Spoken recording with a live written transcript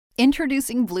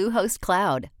Introducing Bluehost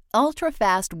Cloud,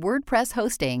 ultra-fast WordPress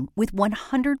hosting with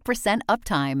 100%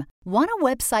 uptime. Want a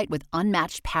website with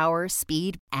unmatched power,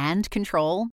 speed, and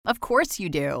control? Of course you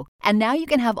do. And now you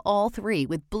can have all three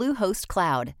with Bluehost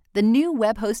Cloud, the new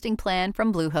web hosting plan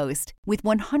from Bluehost. With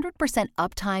 100%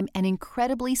 uptime and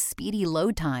incredibly speedy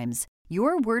load times,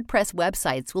 your WordPress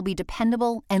websites will be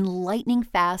dependable and lightning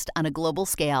fast on a global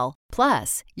scale.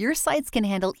 Plus, your sites can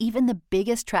handle even the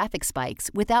biggest traffic spikes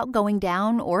without going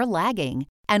down or lagging.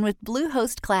 And with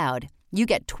Bluehost Cloud, you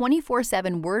get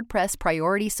 24/7 WordPress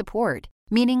priority support,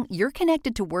 meaning you're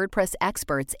connected to WordPress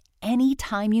experts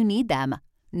anytime you need them.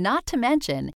 Not to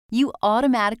mention, you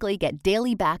automatically get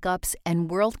daily backups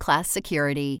and world-class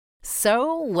security.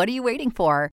 So, what are you waiting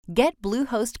for? Get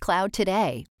Bluehost Cloud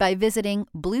today by visiting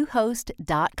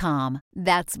Bluehost.com.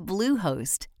 That's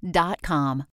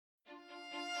Bluehost.com.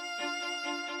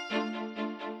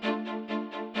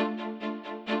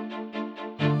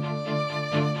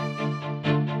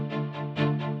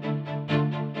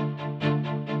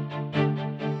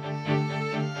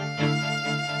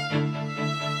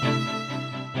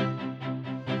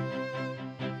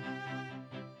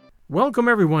 Welcome,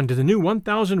 everyone, to the new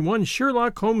 1001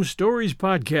 Sherlock Holmes Stories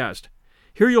podcast.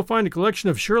 Here you'll find a collection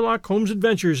of Sherlock Holmes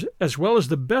adventures, as well as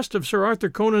the best of Sir Arthur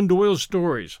Conan Doyle's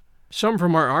stories. Some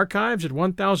from our archives at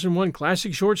 1001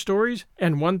 Classic Short Stories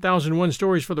and 1001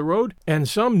 Stories for the Road, and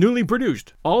some newly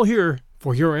produced, all here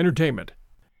for your entertainment.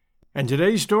 And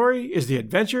today's story is The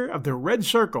Adventure of the Red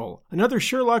Circle, another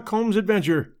Sherlock Holmes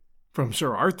adventure from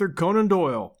Sir Arthur Conan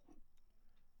Doyle.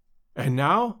 And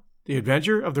now, The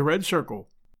Adventure of the Red Circle.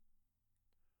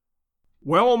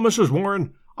 Well, Mrs.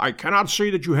 Warren, I cannot see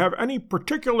that you have any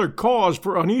particular cause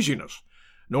for uneasiness,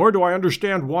 nor do I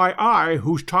understand why I,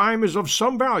 whose time is of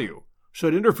some value,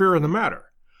 should interfere in the matter.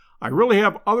 I really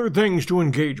have other things to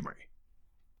engage me.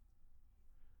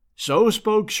 So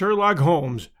spoke Sherlock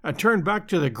Holmes, and turned back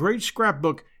to the great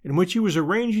scrapbook in which he was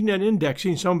arranging and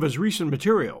indexing some of his recent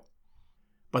material.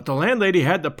 But the landlady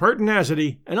had the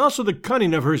pertinacity and also the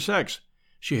cunning of her sex.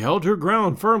 She held her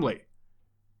ground firmly.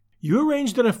 "You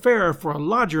arranged an affair for a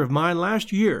lodger of mine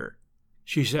last year,"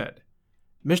 she said.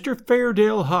 "Mr.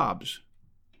 Fairdale Hobbs."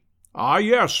 "Ah,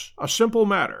 yes, a simple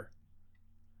matter."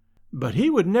 "But he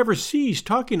would never cease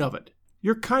talking of it.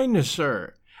 Your kindness,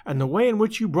 sir, and the way in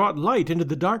which you brought light into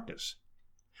the darkness.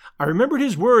 I remembered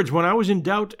his words when I was in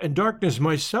doubt and darkness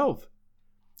myself.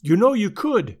 You know you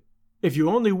could, if you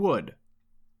only would."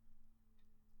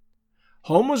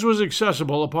 Holmes was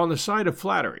accessible upon the side of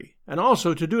flattery, and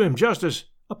also, to do him justice,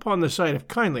 upon the side of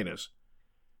kindliness.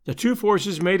 The two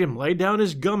forces made him lay down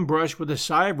his gum brush with a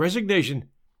sigh of resignation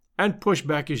and push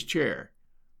back his chair.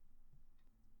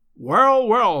 "Well,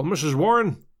 well, Mrs.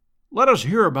 Warren, let us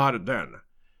hear about it then.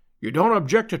 You don't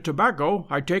object to tobacco,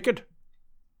 I take it?"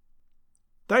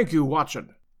 "Thank you,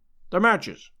 Watson. The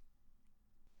matches."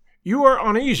 "You are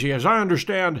uneasy, as I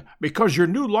understand, because your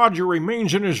new lodger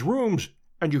remains in his rooms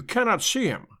and you cannot see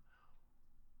him.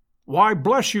 Why,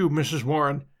 bless you, Mrs.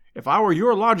 Warren, if I were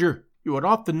your lodger, you would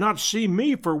often not see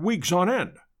me for weeks on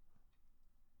end."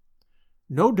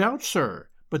 "No doubt, sir,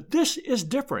 but this is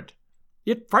different.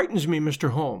 It frightens me, Mr.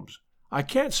 Holmes. I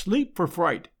can't sleep for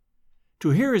fright.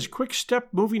 To hear his quick step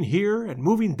moving here and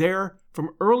moving there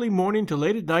from early morning to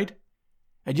late at night,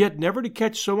 and yet never to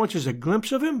catch so much as a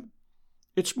glimpse of him,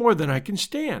 it's more than I can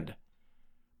stand.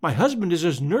 My husband is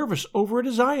as nervous over it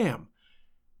as I am.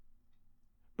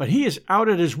 But he is out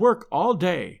at his work all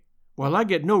day, while I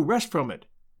get no rest from it.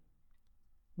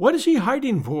 What is he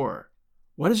hiding for?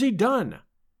 What has he done?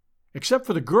 Except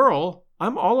for the girl,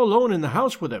 I'm all alone in the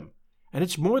house with him, and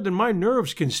it's more than my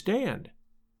nerves can stand."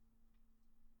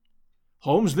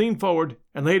 Holmes leaned forward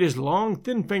and laid his long,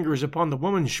 thin fingers upon the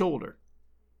woman's shoulder.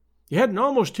 He had an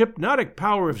almost hypnotic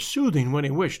power of soothing when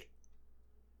he wished.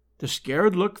 The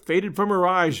scared look faded from her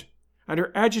eyes, and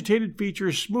her agitated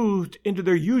features smoothed into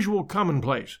their usual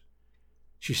commonplace.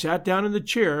 She sat down in the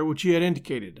chair which he had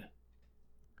indicated.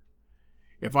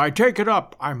 "If I take it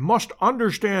up, I must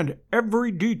understand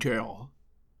every detail,"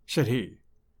 said he.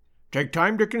 "Take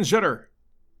time to consider.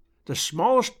 The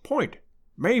smallest point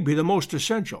may be the most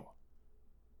essential.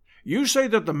 You say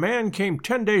that the man came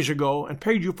 10 days ago and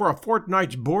paid you for a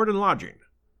fortnight's board and lodging."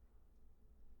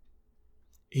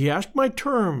 "He asked my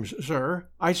terms, sir.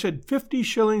 I said 50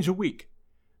 shillings a week.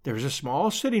 There is a small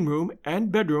sitting room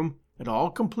and bedroom, and all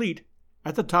complete,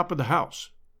 at the top of the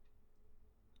house."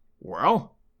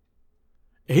 "Well?"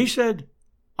 "He said,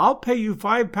 'I'll pay you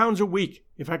 £5 a week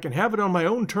if I can have it on my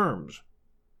own terms.'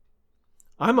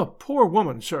 I'm a poor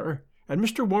woman, sir, and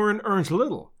Mr. Warren earns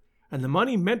little, and the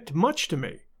money meant much to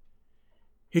me.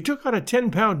 He took out a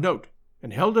 £10 note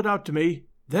and held it out to me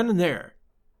then and there.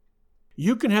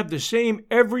 You can have the same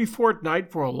every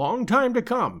fortnight for a long time to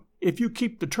come, if you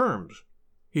keep the terms,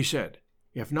 he said.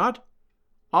 If not,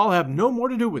 I'll have no more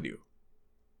to do with you.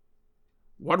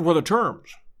 What were the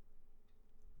terms?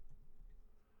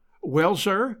 Well,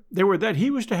 sir, they were that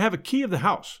he was to have a key of the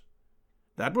house.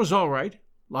 That was all right.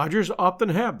 Lodgers often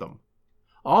have them.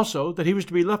 Also, that he was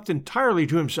to be left entirely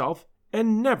to himself,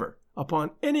 and never,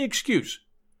 upon any excuse,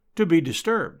 to be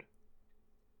disturbed.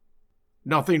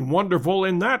 Nothing wonderful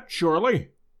in that, surely?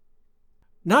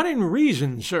 Not in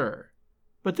reason, sir.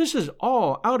 But this is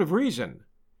all out of reason.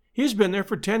 He has been there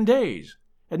for 10 days,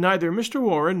 and neither Mr.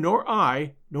 Warren nor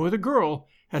I, nor the girl,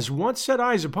 has once set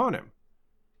eyes upon him.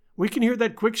 We can hear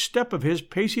that quick step of his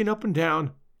pacing up and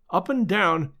down,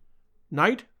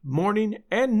 night, morning,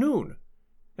 and noon,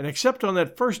 and except on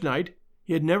that first night,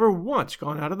 he had never once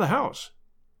gone out of the house.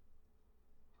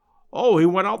 Oh, he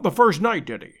went out the first night,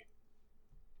 did he?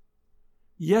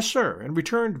 Yes, sir, and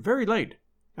returned very late,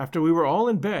 after we were all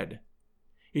in bed.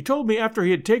 He told me after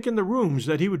he had taken the rooms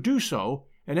that he would do so,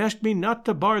 and asked me not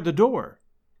to bar the door.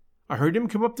 I heard him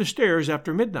come up the stairs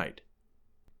after midnight.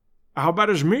 How about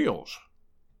his meals?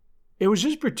 It was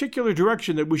his particular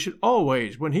direction that we should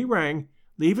always, when he rang,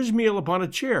 leave his meal upon a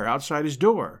chair outside his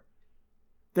door.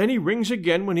 Then he rings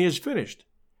again when he has finished,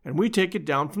 and we take it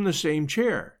down from the same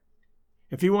chair.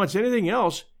 If he wants anything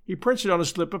else, he prints it on a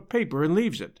slip of paper and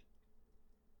leaves it.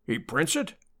 He prints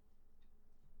it?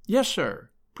 Yes,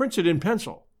 sir. Prints it in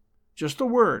pencil. Just the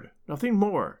word, nothing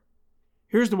more.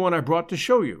 Here's the one I brought to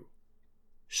show you.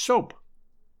 Soap.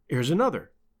 Here's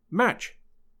another. Match.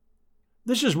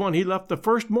 This is one he left the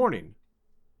first morning.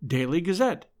 Daily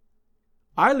Gazette.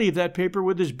 I leave that paper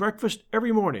with his breakfast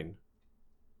every morning.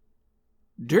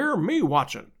 Dear me,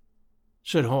 Watson,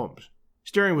 said Holmes,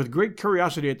 staring with great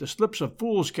curiosity at the slips of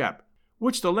foolscap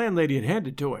which the landlady had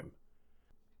handed to him.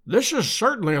 This is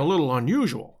certainly a little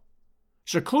unusual.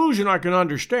 Seclusion I can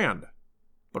understand,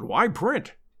 but why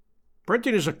print?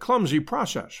 Printing is a clumsy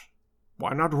process.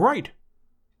 Why not write?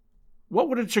 What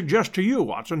would it suggest to you,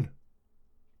 Watson?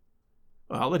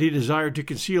 Well, that he desired to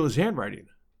conceal his handwriting.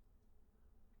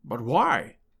 But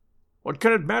why? What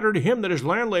can it matter to him that his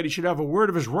landlady should have a word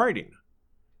of his writing?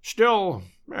 Still,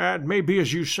 it may be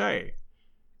as you say.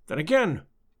 Then again,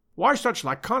 why such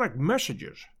laconic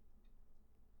messages?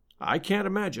 I can't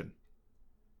imagine.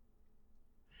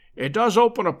 It does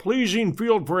open a pleasing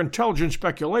field for intelligent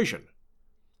speculation.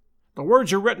 The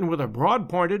words are written with a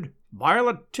broad-pointed,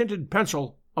 violet-tinted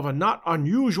pencil of a not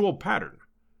unusual pattern.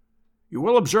 You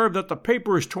will observe that the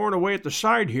paper is torn away at the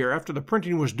side here after the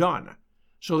printing was done,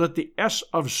 so that the S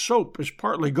of soap is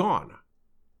partly gone.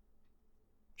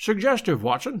 Suggestive,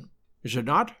 Watson, is it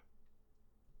not?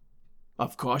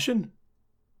 Of caution?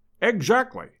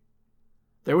 Exactly.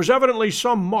 There was evidently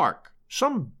some mark,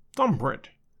 some thumbprint,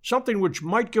 something which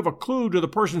might give a clue to the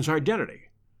person's identity.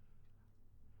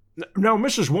 Now,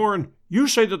 Mrs. Warren, you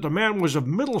say that the man was of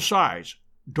middle size,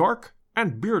 dark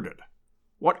and bearded.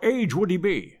 What age would he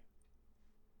be?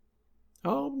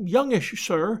 Oh, youngish,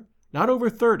 sir, not over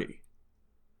 30.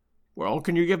 Well,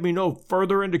 can you give me no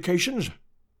further indications?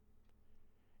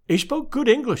 He spoke good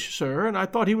English, sir, and I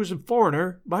thought he was a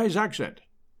foreigner by his accent.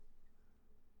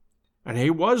 And he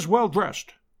was well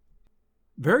dressed?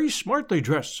 Very smartly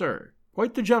dressed, sir.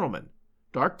 Quite the gentleman.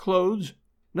 Dark clothes,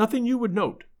 nothing you would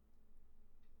note.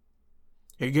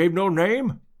 He gave no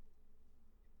name?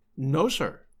 No,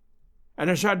 sir. And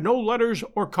has had no letters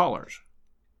or collars?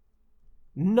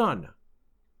 None.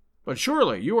 But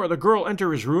surely you are the girl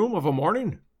enter his room of a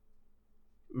morning?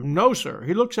 No, sir.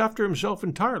 He looks after himself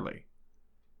entirely.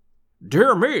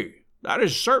 Dear me, that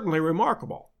is certainly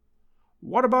remarkable.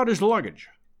 What about his luggage?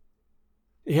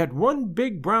 He had one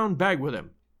big brown bag with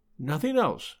him. Nothing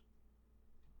else.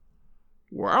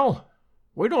 Well,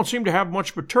 we don't seem to have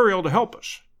much material to help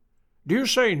us. Do you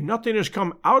say nothing has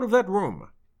come out of that room?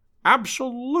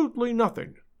 Absolutely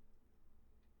nothing.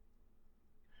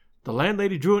 The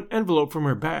landlady drew an envelope from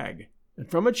her bag, and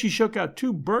from it she shook out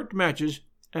 2 burnt matches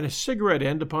and a cigarette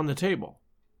end upon the table.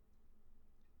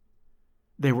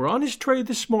 They were on his tray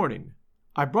this morning.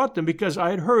 I brought them because I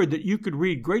had heard that you could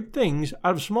read great things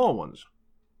out of small ones.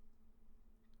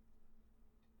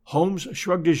 Holmes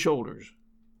shrugged his shoulders.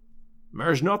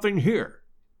 There's nothing here,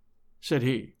 said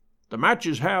he. The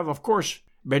matches have, of course,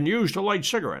 been used to light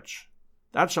cigarettes.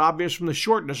 That's obvious from the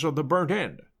shortness of the burnt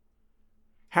end.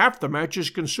 Half the match is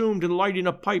consumed in lighting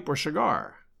a pipe or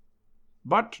cigar.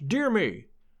 But, dear me,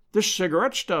 this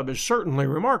cigarette stub is certainly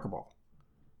remarkable.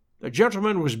 The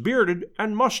gentleman was bearded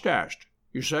and mustached,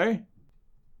 you say?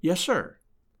 Yes, sir.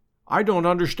 I don't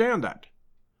understand that.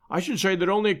 I should say that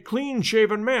only a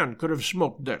clean-shaven man could have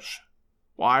smoked this.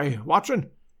 Why,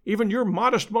 Watson, Even your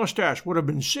modest mustache would have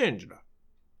been singed."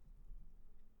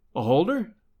 "A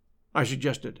holder?" I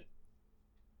suggested.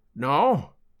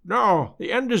 No,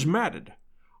 the end is matted.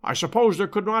 I suppose there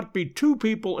could not be two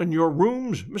people in your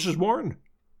rooms, Mrs. Warren?"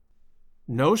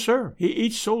 "No, sir. He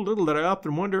eats so little that I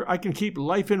often wonder I can keep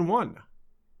life in one."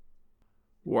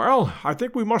 "Well, I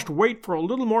think we must wait for a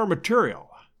little more material.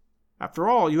 After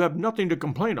all, you have nothing to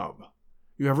complain of.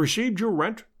 You have received your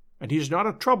rent, and he is not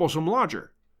a troublesome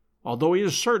lodger, although he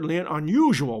is certainly an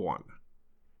unusual one.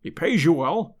 He pays you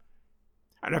well,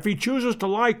 and if he chooses to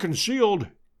lie concealed,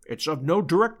 it's of no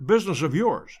direct business of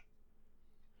yours.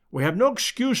 We have no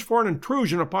excuse for an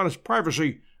intrusion upon his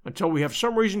privacy until we have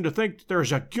some reason to think that there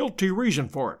is a guilty reason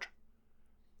for it.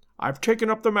 I've taken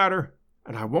up the matter,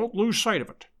 and I won't lose sight of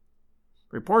it.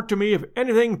 Report to me if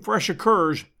anything fresh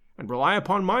occurs, and rely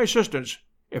upon my assistance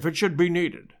if it should be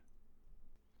needed."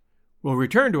 We'll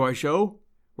return to our show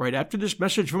right after this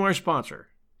message from our sponsor.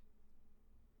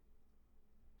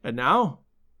 And now,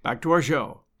 back to our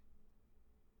show.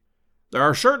 "There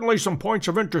are certainly some points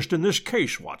of interest in this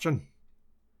case, Watson,"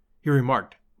 he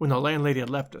remarked when the landlady had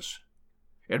left us.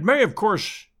 "It may, of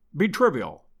course, be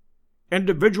trivial,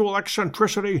 individual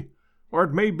eccentricity, or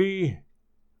it may be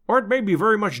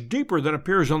very much deeper than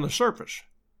appears on the surface.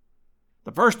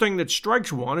 The first thing that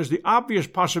strikes one is the obvious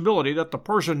possibility that the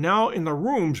person now in the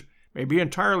rooms may be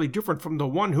entirely different from the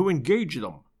one who engaged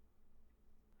them."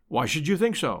 "Why should you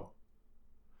think so?"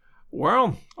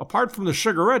 "Well, apart from the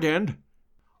cigarette end,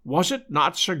 was it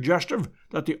not suggestive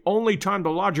that the only time the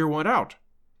lodger went out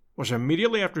was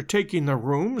immediately after taking the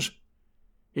rooms?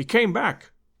 He came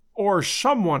back, or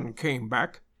someone came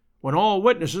back, when all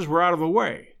witnesses were out of the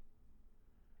way.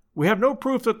 We have no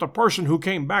proof that the person who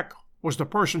came back was the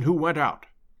person who went out.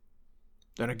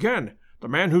 Then again, the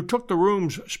man who took the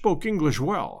rooms spoke English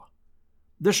well.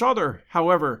 This other,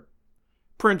 however,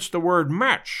 prints the word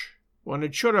match when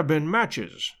it should have been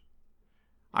matches.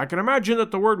 I can imagine that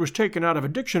the word was taken out of a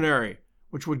dictionary,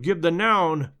 which would give the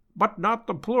noun, but not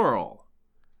the plural.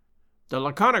 The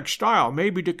laconic style may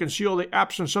be to conceal the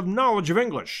absence of knowledge of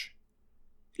English.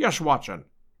 Yes, Watson,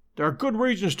 there are good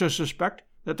reasons to suspect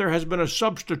that there has been a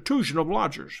substitution of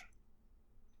lodgers."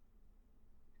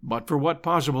 "But for what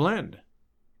possible end?"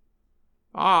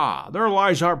 "Ah, there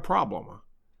lies our problem.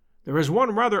 There is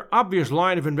one rather obvious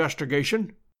line of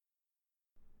investigation."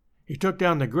 He took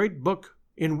down the great book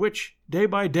in which, day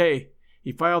by day,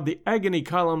 he filed the agony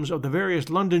columns of the various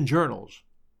London journals.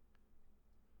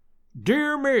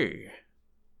 "Dear me,"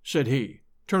 said he,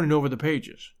 turning over the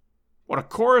pages. "What a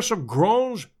chorus of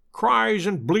groans, cries,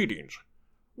 and bleatings!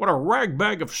 What a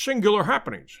rag-bag of singular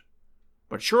happenings!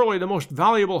 But surely the most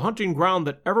valuable hunting ground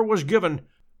that ever was given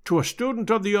to a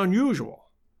student of the unusual.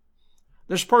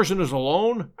 This person is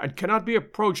alone and cannot be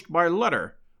approached by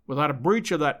letter without a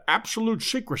breach of that absolute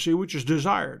secrecy which is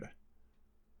desired.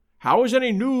 How is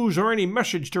any news or any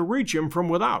message to reach him from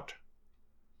without?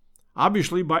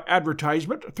 Obviously by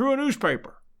advertisement through a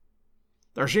newspaper.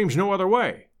 There seems no other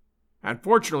way, and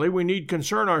fortunately we need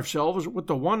concern ourselves with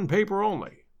the one paper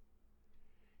only.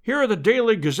 Here are the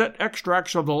Daily Gazette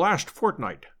extracts of the last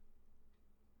fortnight.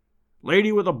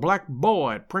 Lady with a black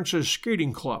boa at Prince's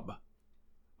Skating Club.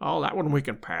 Oh, that one we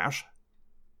can pass.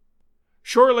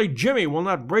 Surely Jimmy will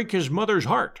not break his mother's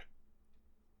heart.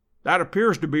 That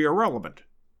appears to be irrelevant.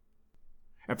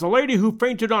 If the lady who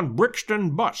fainted on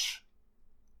Brixton bus.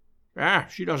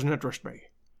 She doesn't interest me.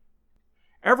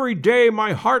 Every day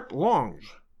my heart longs.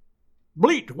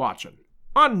 Bleat, Watson.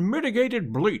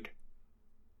 Unmitigated bleat.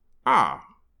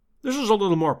 This is a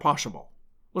little more possible.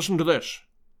 Listen to this.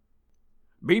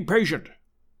 Be patient.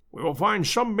 We will find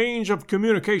some means of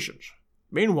communications.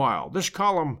 Meanwhile, this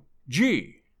column,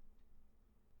 G.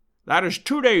 That is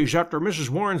 2 days after Mrs.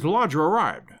 Warren's lodger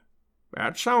arrived.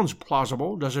 That sounds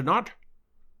plausible, does it not?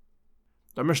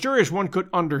 The mysterious one could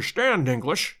understand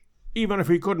English, even if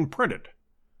he couldn't print it.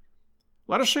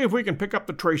 Let us see if we can pick up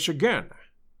the trace again.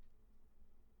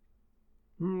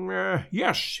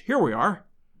 Yes, here we are.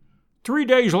 3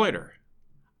 days later.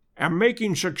 Am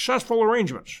making successful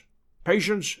arrangements.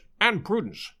 Patience and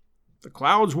prudence. The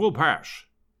clouds will pass.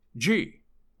 G.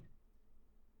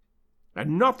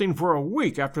 And nothing for a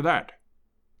week after that.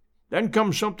 Then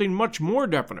comes something much more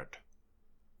definite.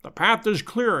 The path is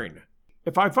clearing.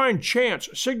 If I find chance,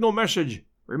 signal message,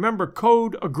 remember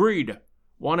code agreed,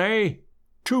 1A,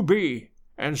 2B,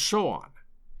 and so on.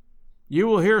 You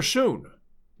will hear soon.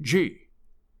 G.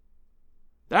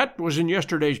 That was in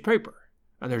yesterday's paper,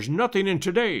 and there's nothing in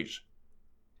today's.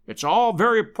 It's all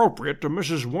very appropriate to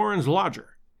Mrs. Warren's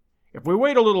lodger. If we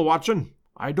wait a little, Watson,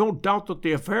 I don't doubt that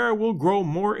the affair will grow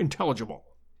more intelligible.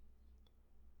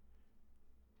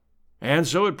 And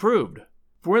so it proved.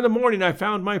 for in the morning I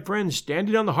found my friend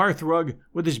standing on the hearth-rug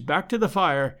with his back to the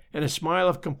fire and a smile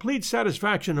of complete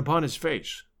satisfaction upon his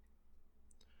face.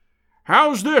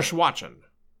 "How's this, Watson?"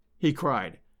 he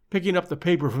cried, picking up the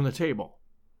paper from the table.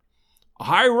 "A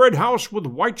high red house with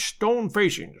white stone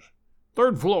facings.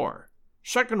 3rd floor.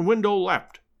 2nd window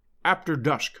left. After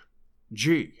dusk.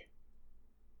 G.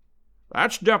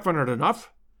 That's definite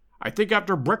enough. I think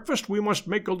after breakfast we must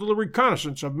make a little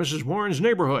reconnaissance of Mrs. Warren's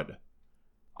neighborhood.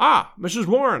 Ah, Mrs.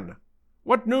 Warren,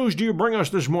 what news do you bring us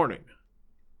this morning?"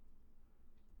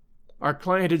 Our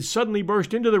client had suddenly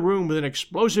burst into the room with an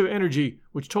explosive energy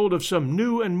which told of some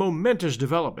new and momentous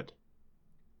development.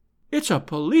 "It's a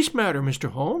police matter,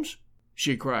 Mr. Holmes,"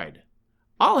 she cried.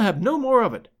 "I'll have no more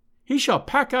of it. He shall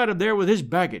pack out of there with his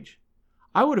baggage.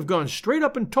 I would have gone straight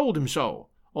up and told him so,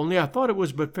 only I thought it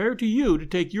was but fair to you to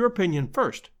take your opinion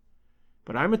first.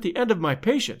 But I'm at the end of my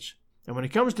patience, and when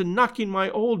it comes to knocking my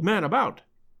old man about—"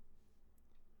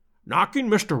 "Knocking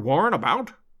Mr. Warren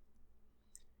about?"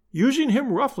 "Using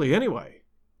him roughly, anyway."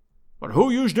 "But who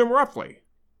used him roughly?"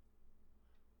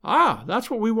 "Ah, that's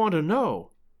what we want to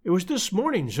know. It was this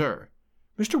morning, sir.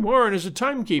 Mr. Warren is a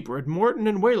timekeeper at Morton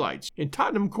and Waylight's in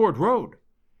Tottenham Court Road.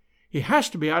 He has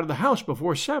to be out of the house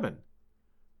before 7.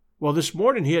 Well, this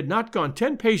morning he had not gone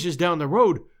 10 paces down the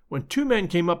road when 2 men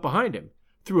came up behind him,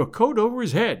 threw a coat over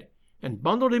his head, and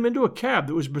bundled him into a cab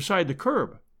that was beside the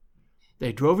curb.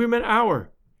 They drove him an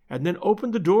hour, and then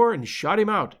opened the door and shot him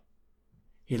out.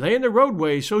 He lay in the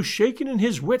roadway so shaken in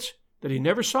his wits that he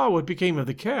never saw what became of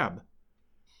the cab.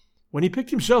 When he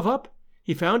picked himself up,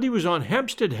 he found he was on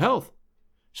Hampstead Heath,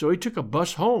 so he took a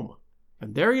bus home,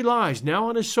 and there he lies now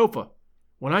on his sofa,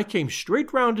 when I came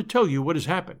straight round to tell you what has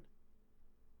happened."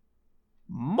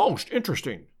 "Most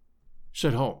interesting,"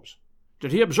 said Holmes.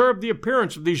 "Did he observe the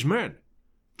appearance of these men?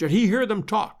 Did he hear them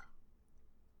talk?"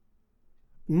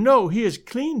 "No, he is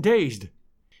clean dazed.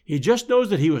 He just knows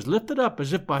that he was lifted up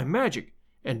as if by magic,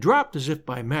 and dropped as if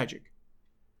by magic.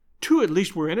 2 at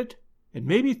least were in it, and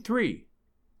maybe 3.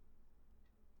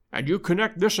 "And you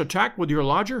connect this attack with your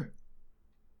lodger?"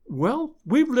 "Well,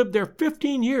 we've lived there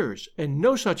 15 years, and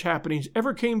no such happenings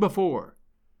ever came before.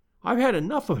 I've had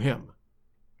enough of him.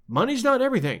 Money's not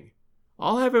everything.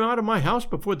 I'll have him out of my house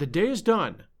before the day is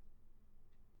done."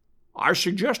 "I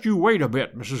suggest you wait a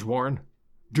bit, Mrs. Warren.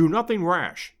 Do nothing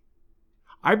rash.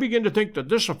 I begin to think that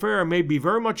this affair may be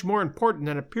very much more important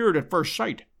than appeared at first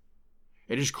sight.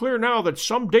 It is clear now that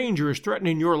some danger is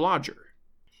threatening your lodger.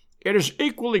 It is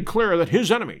equally clear that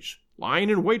his enemies, lying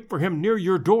in wait for him near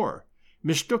your door,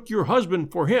 mistook your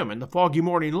husband for him in the foggy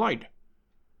morning light.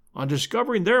 On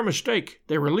discovering their mistake,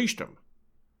 they released him.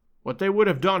 What they would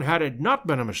have done had it not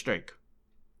been a mistake,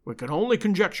 we can only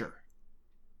conjecture."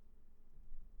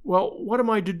 "Well, what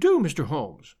am I to do, Mr.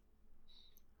 Holmes?"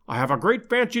 "I have a great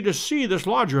fancy to see this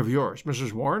lodger of yours,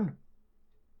 Mrs. Warren."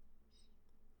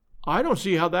 "I don't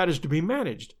see how that is to be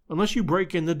managed, unless you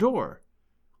break in the door.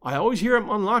 I always hear him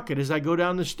unlock it as I go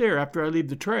down the stair after I leave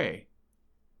the tray."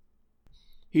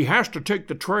 "He has to take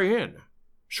the tray in.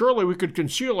 Surely we could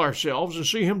conceal ourselves and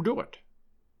see him do it."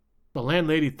 The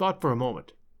landlady thought for a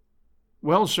moment.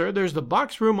 "Well, sir, there's the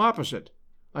box room opposite.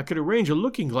 I could arrange a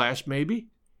looking-glass, maybe,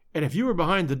 and if you were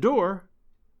behind the door—"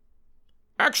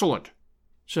 "Excellent,"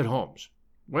 said Holmes.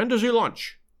 "When does he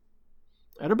lunch?"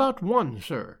 "At about 1,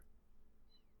 sir."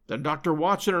 "Then Dr.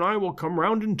 Watson and I will come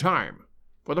round in time.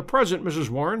 For the present, Mrs.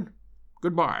 Warren,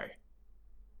 good-bye."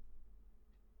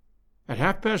 At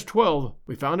 12:30,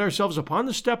 we found ourselves upon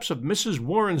the steps of Mrs.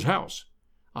 Warren's house,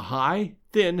 a high,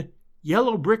 thin,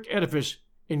 yellow brick edifice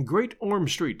in Great Orme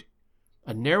Street,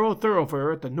 a narrow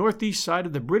thoroughfare at the northeast side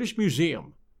of the British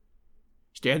Museum.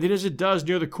 Standing as it does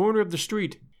near the corner of the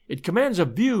street, it commands a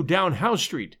view down Howe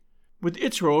Street, with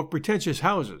its row of pretentious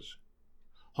houses.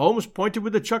 Holmes pointed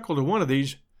with a chuckle to one of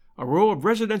these, a row of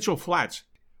residential flats,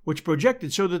 which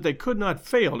projected so that they could not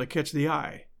fail to catch the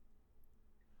eye.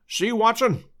 "See,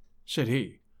 Watson," said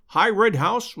he, "high red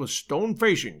house with stone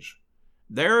facings.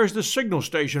 There is the signal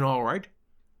station, all right.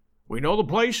 We know the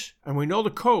place, and we know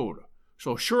the code,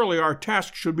 so surely our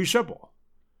task should be simple.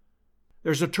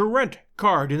 There's a to rent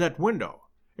card in that window.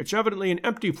 It's evidently an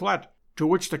empty flat to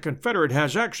which the Confederate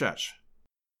has access.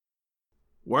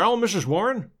 Well, Mrs.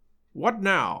 Warren, what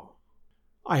now?"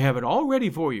 "I have it all ready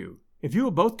for you. If you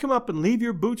will both come up and leave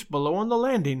your boots below on the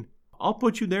landing, I'll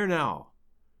put you there now."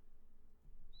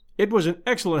 It was an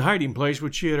excellent hiding place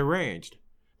which she had arranged.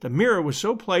 The mirror was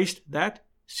so placed that,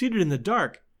 seated in the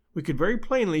dark, we could very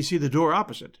plainly see the door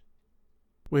opposite.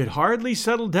 We had hardly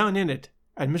settled down in it,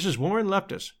 and Mrs. Warren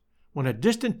left us, when a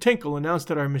distant tinkle announced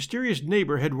that our mysterious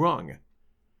neighbor had rung.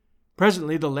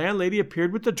 Presently the landlady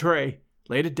appeared with the tray,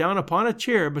 laid it down upon a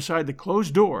chair beside the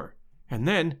closed door, and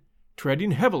then,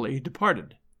 treading heavily,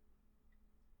 departed.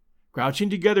 Crouching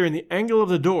together in the angle of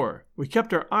the door, we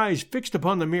kept our eyes fixed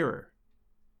upon the mirror.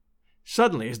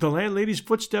 Suddenly, as the landlady's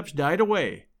footsteps died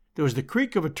away, there was the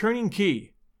creak of a turning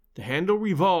key, the handle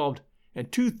revolved,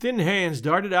 and two thin hands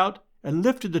darted out and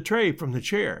lifted the tray from the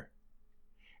chair.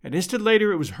 An instant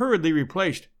later it was hurriedly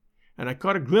replaced, and I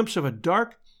caught a glimpse of a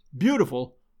dark,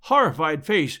 beautiful, horrified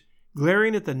face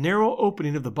glaring at the narrow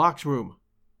opening of the box room.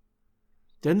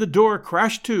 Then the door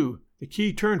crashed to, the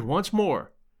key turned once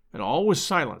more, and all was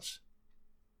silence.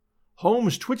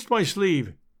 Holmes twitched my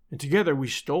sleeve, and together we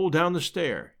stole down the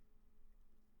stair.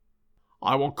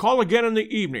 "I will call again in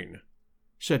the evening,"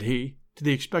 said he to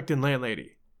the expectant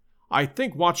landlady. "I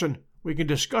think, Watson, we can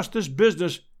discuss this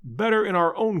business better in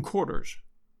our own quarters."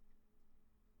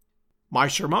 "My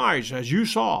surmise, as you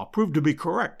saw, proved to be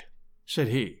correct," said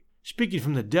he, speaking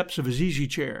from the depths of his easy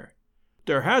chair.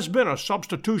 "There has been a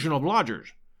substitution of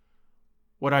lodgers.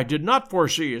 What I did not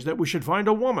foresee is that we should find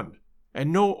a woman,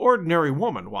 and no ordinary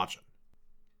woman, Watson."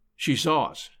 "She saw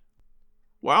us."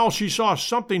 "Well, she saw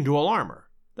something to alarm her.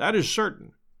 That is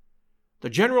certain. The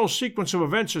general sequence of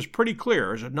events is pretty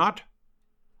clear, is it not?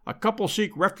 A couple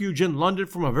seek refuge in London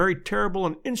from a very terrible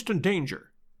and instant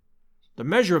danger. The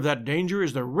measure of that danger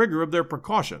is the rigor of their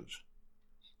precautions.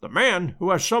 The man, who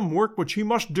has some work which he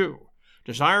must do,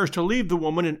 desires to leave the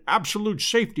woman in absolute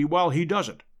safety while he does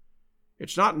it.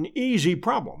 It's not an easy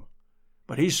problem,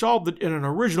 but he solved it in an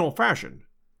original fashion,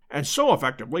 and so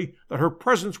effectively that her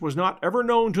presence was not ever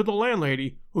known to the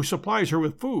landlady who supplies her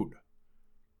with food.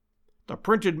 The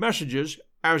printed messages,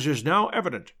 as is now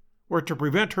evident, were to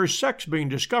prevent her sex being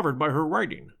discovered by her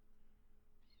writing.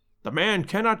 The man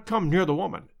cannot come near the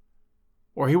woman,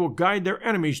 or he will guide their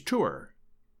enemies to her.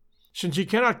 Since he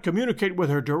cannot communicate with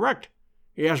her direct,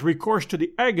 he has recourse to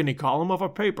the agony column of a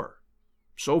paper.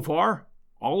 So far,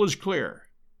 all is clear."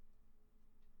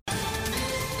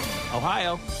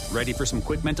 Ohio, ready for some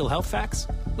quick mental health facts?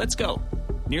 Let's go.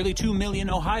 Nearly 2 million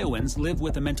Ohioans live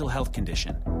with a mental health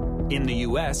condition. In the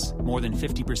U.S., more than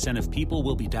 50% of people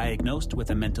will be diagnosed with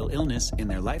a mental illness in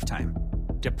their lifetime.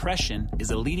 Depression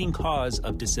is a leading cause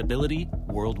of disability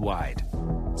worldwide.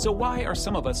 So why are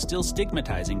some of us still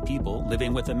stigmatizing people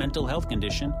living with a mental health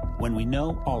condition when we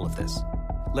know all of this?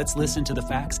 Let's listen to the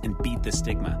facts and beat the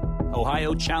stigma.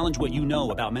 Ohio, challenge what you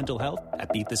know about mental health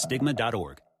at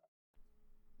beatthestigma.org.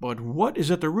 "But what is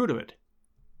at the root of it?"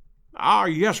 "Ah,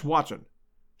 yes, Watson.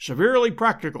 Severely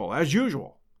practical, as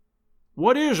usual.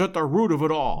 What is at the root of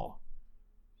it all?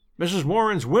 Mrs.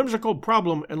 Warren's whimsical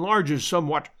problem enlarges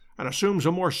somewhat and assumes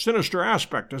a more sinister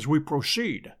aspect as we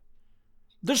proceed.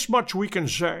 This much we can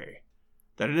say,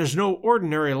 that it is no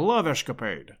ordinary love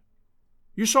escapade.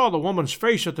 You saw the woman's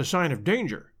face at the sign of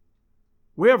danger.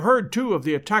 We have heard, too, of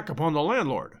the attack upon the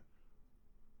landlord,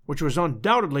 which was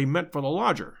undoubtedly meant for the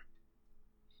lodger.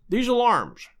 These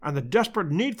alarms, and the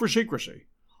desperate need for secrecy,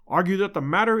 argue that the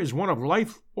matter is one of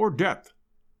life or death.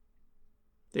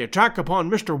 The attack upon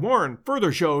Mr. Warren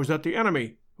further shows that the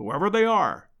enemy, whoever they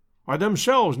are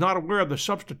themselves not aware of the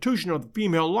substitution of the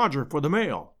female lodger for the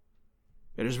male.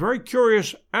 It is very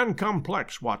curious and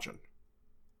complex, Watson."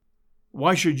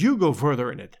 "Why should you go further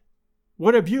in it?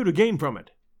 What have you to gain from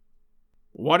it?"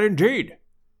 "What indeed?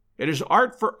 It is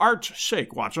art for art's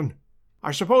sake, Watson.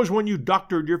 I suppose when you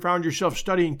doctored you found yourself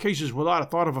studying cases without a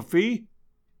thought of a fee?"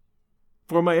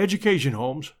 "For my education,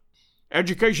 Holmes."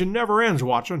 "Education never ends,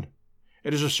 Watson.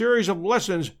 It is a series of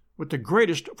lessons with the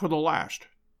greatest for the last.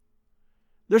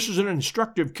 This is an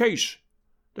instructive case.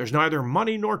 There's neither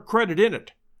money nor credit in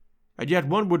it, and yet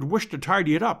one would wish to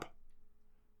tidy it up.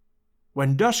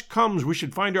 When dusk comes we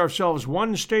should find ourselves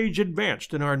one stage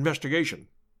advanced in our investigation."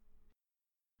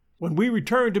 When we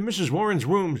returned to Mrs. Warren's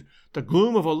rooms, the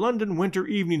gloom of a London winter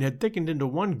evening had thickened into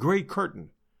one gray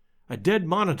curtain, a dead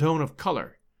monotone of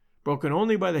color, broken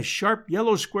only by the sharp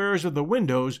yellow squares of the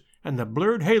windows and the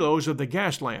blurred halos of the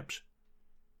gas lamps.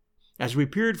 As we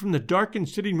peered from the darkened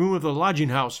sitting room of the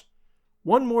lodging-house,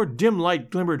 one more dim light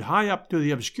glimmered high up through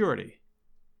the obscurity.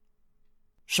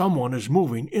 "Someone is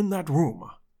moving in that room,"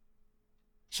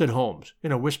 said Holmes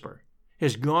in a whisper,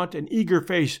 his gaunt and eager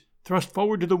face thrust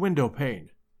forward to the window pane.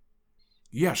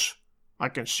 "Yes, I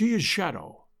can see his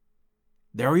shadow.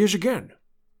 There he is again.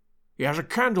 He has a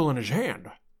candle in his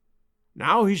hand.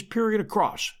 Now he's peering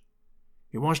across.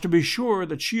 He wants to be sure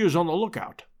that she is on the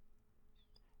lookout.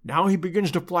 Now he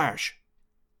begins to flash.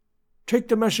 Take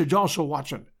the message also,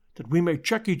 Watson, that we may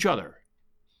check each other.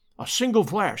 A single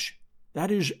flash,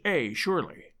 that is A,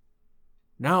 surely.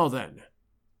 Now then,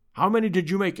 how many did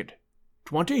you make it?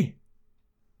 20?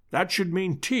 That should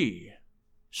mean T.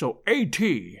 So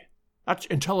AT, that's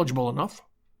intelligible enough.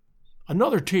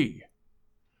 Another T.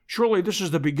 Surely this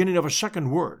is the beginning of a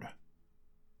second word.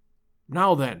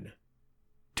 Now then,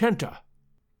 tenta,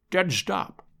 dead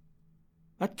stop.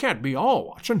 That can't be all,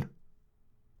 Watson.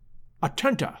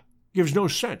 Attenta gives no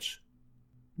sense,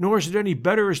 nor is it any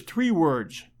better as 3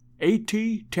 words,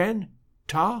 A-T, ten,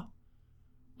 ta,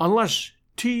 unless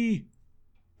T,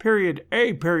 period,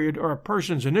 A, period, are a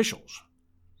person's initials.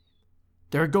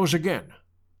 There it goes again.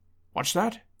 What's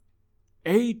that?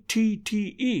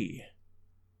 A-T-T-E.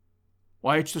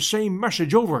 Why, it's the same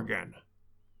message over again.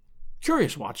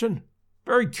 Curious, Watson,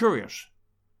 very curious.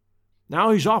 Now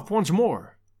he's off once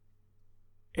more.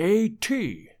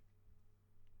 A-T.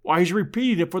 Why, he's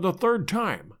repeating it for the 3rd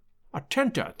time.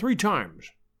 Attenta 3 times.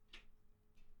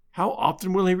 How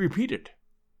often will he repeat it?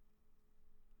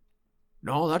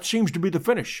 No, that seems to be the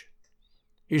finish.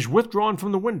 He's withdrawn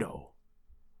from the window.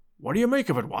 What do you make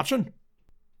of it, Watson?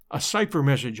 A cipher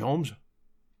message, Holmes.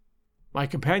 My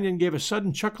companion gave a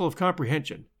sudden chuckle of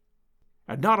comprehension.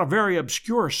 And not a very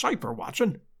obscure cipher,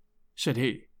 Watson, said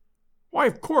he. Why,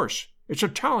 of course, it's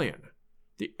Italian.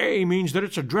 The A means that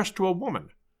it's addressed to a woman.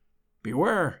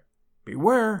 Beware,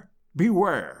 beware,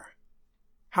 beware.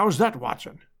 How's that,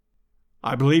 Watson?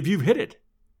 I believe you've hit it.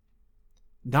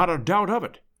 Not a doubt of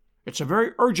it. It's a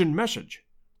very urgent message,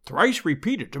 thrice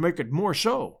repeated to make it more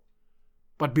so.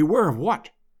 But beware of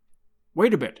what?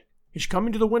 Wait a bit. He's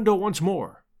coming to the window once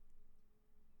more.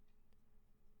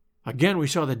 Again we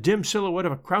saw the dim silhouette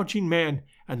of a crouching man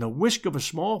and the whisk of a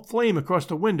small flame across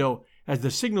the window as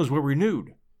the signals were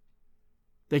renewed.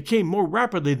 They came more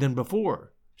rapidly than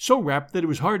before, so rapid that it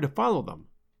was hard to follow them.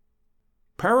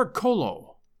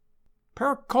 Pericolo.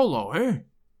 Pericolo, eh?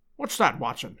 What's that,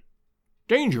 Watson?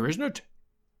 Danger, isn't it?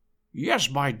 Yes,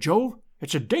 by Jove,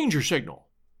 it's a danger signal.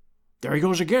 There he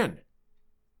goes again.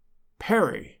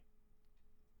 Perry.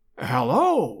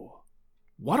 Hello!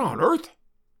 What on earth?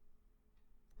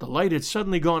 The light had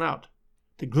suddenly gone out.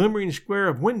 The glimmering square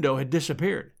of window had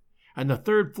disappeared, and the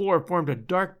 3rd floor formed a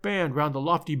dark band round the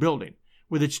lofty building,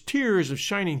 with its tiers of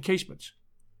shining casements.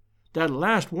 That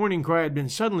last warning cry had been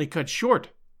suddenly cut short.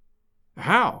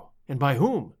 How, and by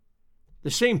whom? The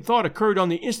same thought occurred on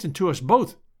the instant to us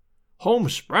both.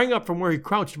 Holmes sprang up from where he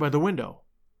crouched by the window.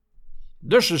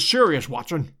 This is serious,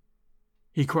 Watson,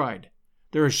 he cried.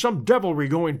 There is some devilry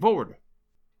going forward.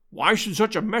 Why should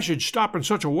such a message stop in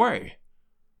such a way?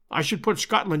 I should put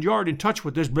Scotland Yard in touch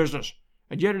with this business,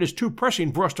 and yet it is too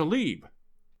pressing for us to leave.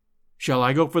 Shall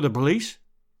I go for the police?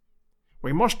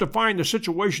 We must define the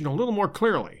situation a little more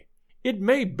clearly. It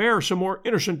may bear some more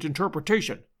innocent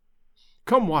interpretation.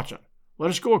 Come, Watson, let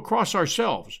us go across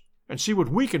ourselves and see what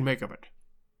we can make of it.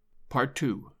 Part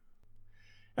 2.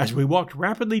 As we walked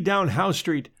rapidly down Howe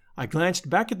Street, I glanced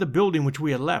back at the building which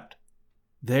we had left.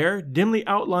 There, dimly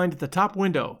outlined at the top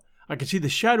window, I could see the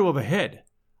shadow of a head,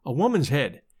 a woman's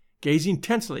head, gazing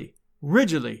tensely,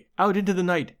 rigidly, out into the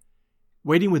night,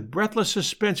 waiting with breathless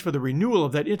suspense for the renewal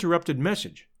of that interrupted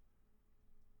message.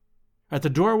 At the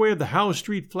doorway of the Howe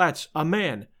Street flats, a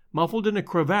man, muffled in a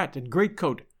cravat and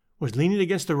greatcoat, was leaning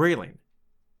against the railing.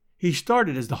 He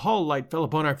started as the hall light fell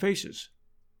upon our faces.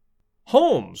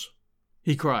 Holmes!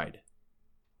 He cried.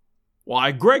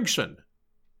 Why, Gregson,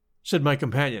 said my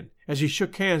companion, as he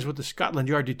shook hands with the Scotland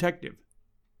Yard detective.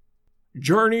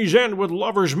 Journeys end with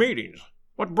lovers' meetings.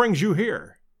 What brings you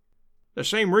here? The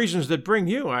same reasons that bring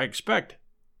you, I expect,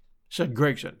 said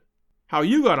Gregson. How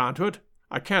you got onto it,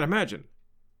 I can't imagine.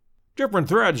 Different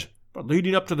threads, but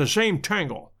leading up to the same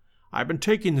tangle. I've been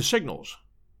taking the signals.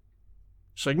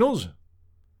 Signals?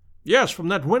 Yes, from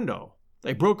that window.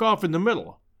 They broke off in the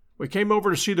middle. We came over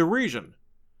to see the reason.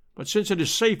 But since it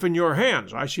is safe in your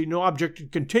hands, I see no object in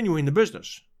continuing the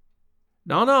business.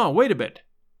 No, wait a bit,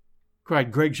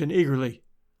 cried Gregson eagerly.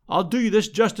 I'll do you this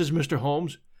justice, Mr.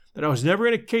 Holmes, that I was never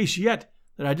in a case yet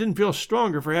that I didn't feel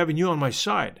stronger for having you on my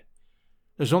side.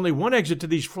 There's only one exit to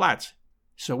these flats,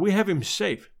 so we have him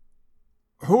safe.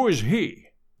 Who is he?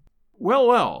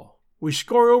 Well, we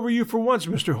score over you for once,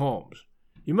 Mr. Holmes.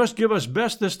 You must give us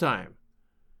best this time.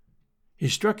 He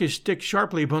struck his stick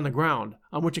sharply upon the ground,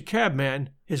 on which a cabman,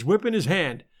 his whip in his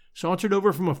hand, sauntered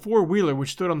over from a four-wheeler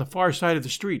which stood on the far side of the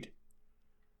street.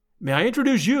 May I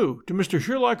introduce you to Mr.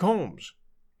 Sherlock Holmes?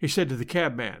 He said to the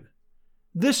cabman.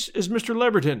 This is Mr.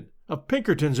 Leverton, of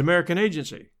Pinkerton's American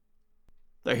Agency.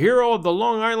 The hero of the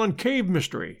Long Island Cave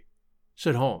mystery,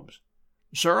 said Holmes.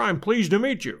 Sir, I'm pleased to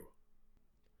meet you.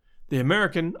 The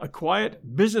American, a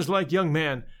quiet, businesslike young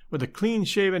man with a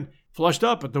clean-shaven, flushed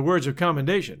up at the words of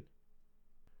commendation.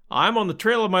 I'm on the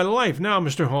trail of my life now,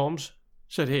 Mr. Holmes,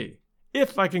 said he,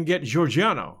 if I can get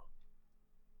Giorgiano.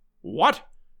 What?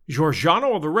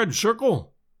 Giorgiano of the Red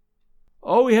Circle?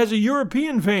 Oh, he has a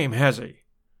European fame, has he?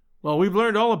 Well, we've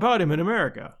learned all about him in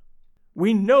America.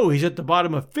 We know he's at the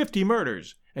bottom of 50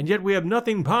 murders, and yet we have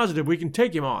nothing positive we can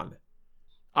take him on.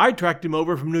 I tracked him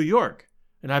over from New York,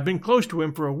 and I've been close to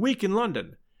him for a week in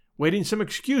London, waiting some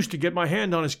excuse to get my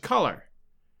hand on his collar.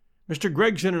 Mr.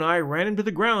 Gregson and I ran him to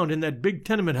the ground in that big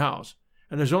tenement house,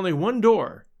 and there's only one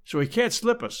door, so he can't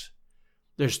slip us.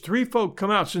 There's 3 folk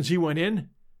come out since he went in,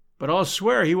 but I'll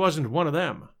swear he wasn't one of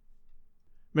them."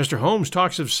 "Mr. Holmes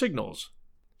talks of signals,"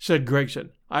 said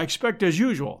Gregson. "I expect, as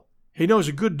usual, he knows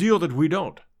a good deal that we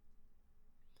don't."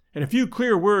 In a few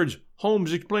clear words,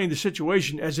 Holmes explained the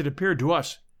situation as it appeared to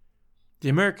us. The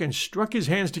American struck his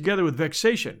hands together with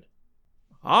vexation.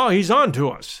 "Oh, he's on to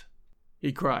us!"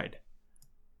 he cried.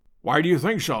 "Why do you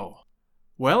think so?"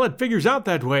 "Well, it figures out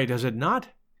that way, does it not?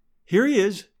 Here he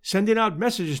is, sending out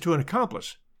messages to an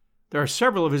accomplice. There are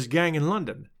several of his gang in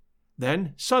London.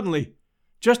 Then, suddenly,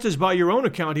 just as by your own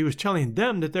account he was telling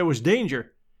them that there was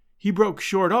danger, he broke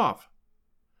short off.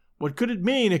 What could it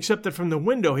mean except that from the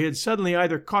window he had suddenly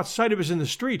either caught sight of us in the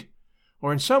street,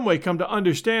 or in some way come to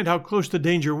understand how close the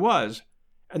danger was,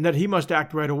 and that he must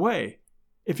act right away,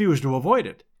 if he was to avoid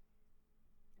it?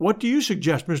 What do you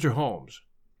suggest, Mr. Holmes?"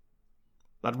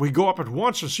 "That we go up at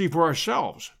once and see for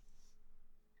ourselves."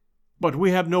 "But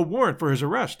we have no warrant for his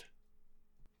arrest."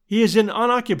 "He is in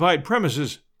unoccupied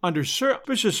premises under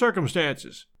suspicious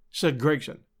circumstances," said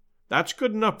Gregson. "That's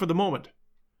good enough for the moment.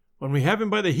 When we have him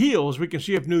by the heels, we can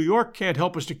see if New York can't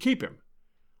help us to keep him.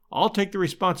 I'll take the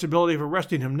responsibility of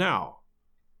arresting him now.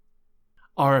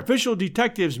 Our official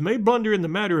detectives may blunder in the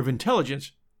matter of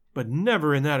intelligence, but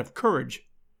never in that of courage.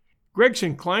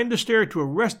 Gregson climbed the stair to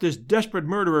arrest this desperate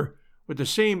murderer with the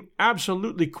same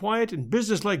absolutely quiet and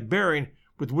businesslike bearing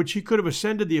with which he could have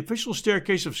ascended the official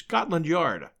staircase of Scotland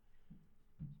Yard.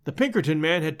 The Pinkerton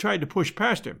man had tried to push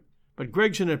past him, but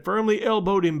Gregson had firmly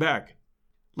elbowed him back.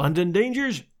 London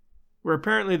dangers were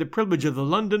apparently the privilege of the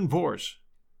London force.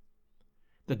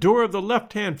 The door of the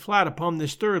left-hand flat upon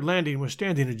this third landing was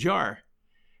standing ajar.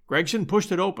 Gregson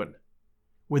pushed it open.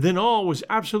 Within all was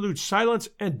absolute silence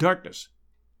and darkness.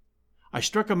 I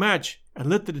struck a match and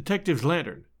lit the detective's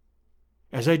lantern.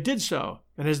 As I did so,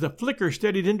 and as the flicker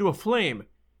steadied into a flame,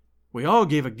 we all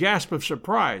gave a gasp of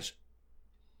surprise.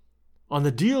 On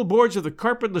the deal boards of the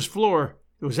carpetless floor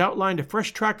there was outlined a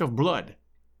fresh track of blood.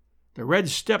 The red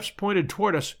steps pointed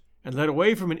toward us and led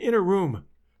away from an inner room,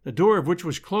 the door of which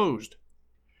was closed.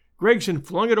 Gregson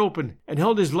flung it open and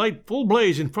held his light full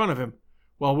blaze in front of him,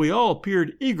 while we all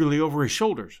peered eagerly over his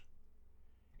shoulders.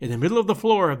 In the middle of the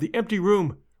floor of the empty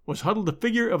room was huddled the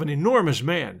figure of an enormous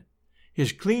man,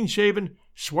 his clean-shaven,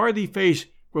 swarthy face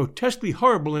grotesquely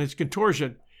horrible in its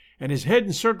contortion, and his head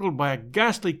encircled by a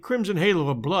ghastly crimson halo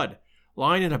of blood,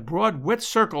 lying in a broad wet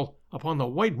circle upon the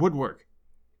white woodwork.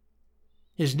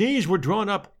 His knees were drawn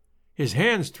up, his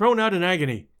hands thrown out in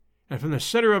agony, and from the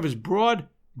center of his broad,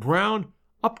 brown,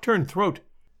 upturned throat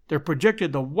there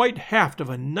projected the white haft of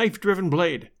a knife-driven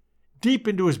blade, deep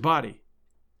into his body.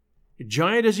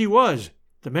 Giant as he was,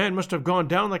 the man must have gone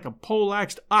down like a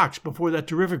pole-axed ox before that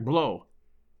terrific blow.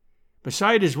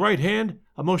 Beside his right hand,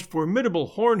 a most formidable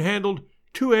horn-handled,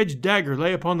 two-edged dagger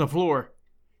lay upon the floor,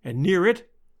 and near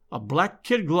it, a black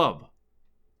kid glove.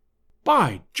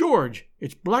 "By George,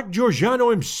 it's Black Giorgiano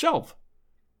himself!"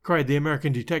 cried the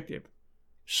American detective.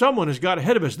 "Someone has got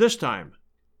ahead of us this time."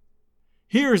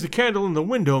 "Here is the candle in the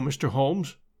window, Mr.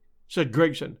 Holmes," said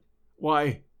Gregson.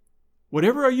 "Why,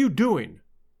 whatever are you doing?"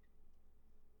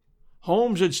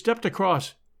 Holmes had stepped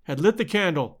across, had lit the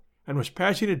candle, and was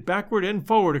passing it backward and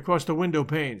forward across the window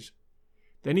panes.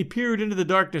 Then he peered into the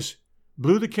darkness,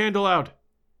 blew the candle out,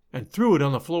 and threw it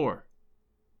on the floor.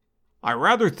 "I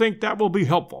rather think that will be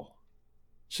helpful,"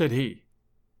 said he.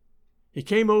 He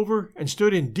came over and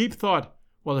stood in deep thought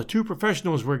while the two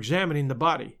professionals were examining the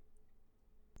body.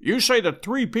 "You say that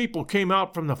 3 people came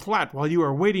out from the flat while you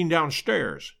were waiting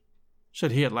downstairs,"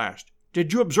 said he at last.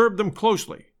 "Did you observe them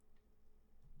closely?"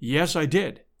 "Yes, I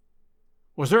did."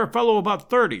 "Was there a fellow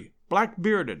about 30,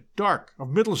 black-bearded, dark, of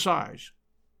middle size?"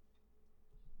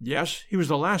 "Yes, he was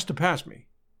the last to pass me."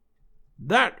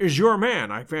 "That is your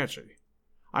man, I fancy.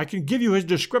 I can give you his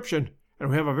description, and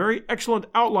we have a very excellent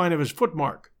outline of his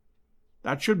footmark.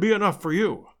 That should be enough for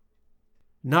you."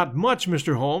 "Not much,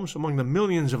 Mr. Holmes, among the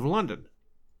millions of London."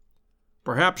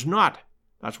 "Perhaps not.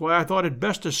 That's why I thought it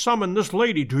best to summon this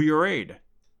lady to your aid."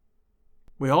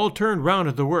 We all turned round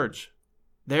at the words.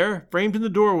 There, framed in the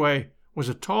doorway, was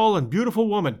a tall and beautiful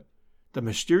woman, the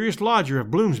mysterious lodger of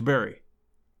Bloomsbury.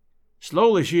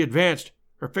 Slowly she advanced,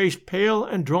 her face pale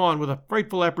and drawn with a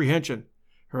frightful apprehension,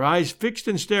 her eyes fixed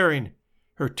and staring,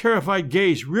 her terrified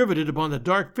gaze riveted upon the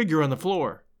dark figure on the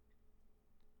floor.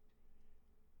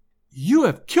 "You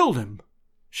have killed him,"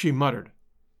 she muttered.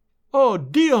 Oh,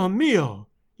 Dio mio!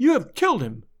 You have killed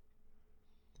him!"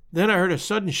 Then I heard a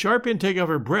sudden sharp intake of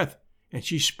her breath, and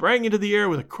she sprang into the air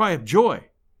with a cry of joy.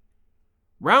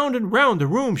 Round and round the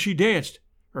room she danced,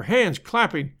 her hands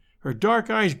clapping, her dark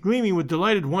eyes gleaming with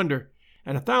delighted wonder,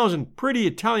 and 1,000 pretty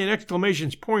Italian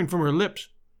exclamations pouring from her lips.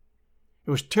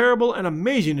 It was terrible and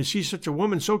amazing to see such a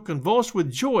woman so convulsed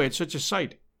with joy at such a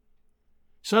sight.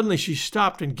 Suddenly she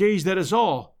stopped and gazed at us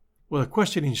all with a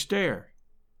questioning stare.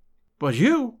 "But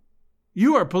you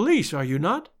are police, are you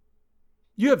not?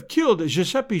 You have killed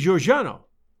Giuseppe Giorgiano.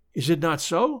 Is it not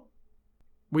so?"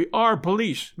 "We are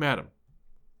police, madam."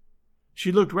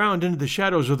 She looked round into the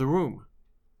shadows of the room.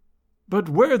 "But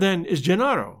where, then, is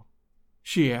Gennaro?"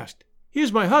 she asked. "He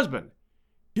is my husband,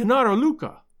 Gennaro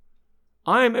Luca.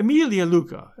 I am Emilia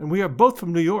Luca, and we are both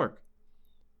from New York.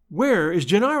 Where is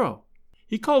Gennaro?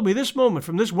 He called me this moment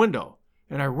from this window,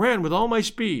 and I ran with all my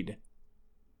speed."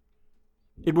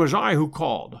 "It was I who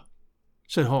called,"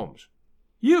 said Holmes.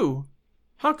 "You?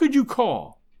 How could you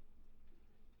call?"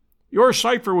 "Your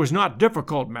cipher was not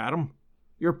difficult, madam.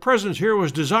 Your presence here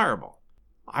was desirable.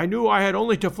 I knew I had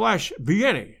only to flash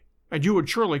 'Vieni,' and you would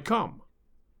surely come."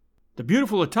 The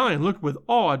beautiful Italian looked with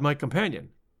awe at my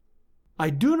companion. "I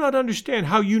do not understand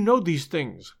how you know these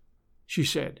things," she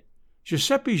said.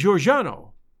 "Giuseppe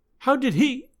Giorgiano, how did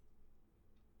he—"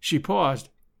 She paused,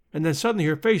 and then suddenly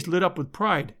her face lit up with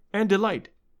pride and delight.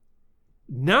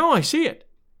 "Now I see it!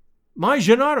 My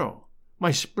Gennaro,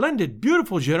 my splendid,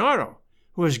 beautiful Gennaro,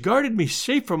 who has guarded me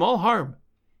safe from all harm.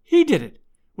 He did it.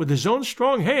 With his own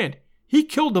strong hand, he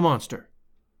killed the monster.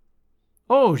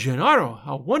 Oh, Gennaro,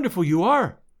 how wonderful you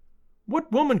are!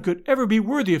 What woman could ever be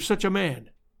worthy of such a man?"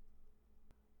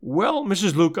 "Well,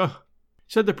 Mrs. Luca,"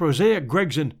 said the prosaic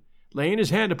Gregson, laying his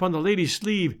hand upon the lady's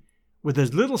sleeve with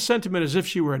as little sentiment as if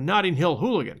she were a Notting Hill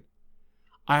hooligan,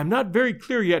 "I am not very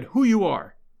clear yet who you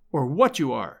are, or what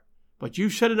you are, but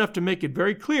you've said enough to make it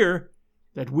very clear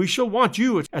that we shall want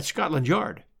you at Scotland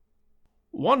Yard."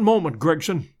 "One moment,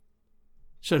 Gregson,"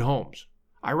 said Holmes.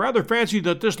 "I rather fancy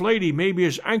that this lady may be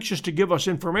as anxious to give us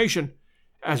information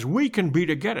as we can be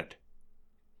to get it.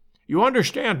 You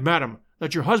understand, madam,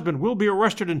 that your husband will be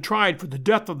arrested and tried for the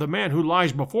death of the man who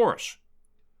lies before us.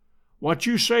 What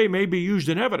you say may be used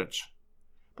in evidence,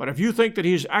 but if you think that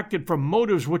he has acted from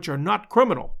motives which are not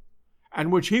criminal,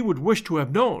 and which he would wish to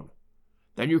have known,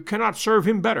 then you cannot serve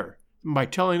him better than by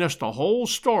telling us the whole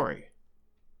story."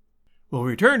 We'll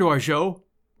return to our show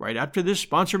right after this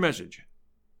sponsor message.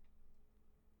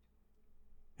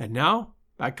 And now,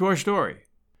 back to our story.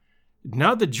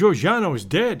 "Now that Giorgiano is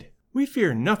dead, we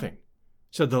fear nothing,"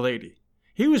 said the lady.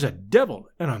 "He was a devil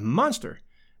and a monster,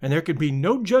 and there can be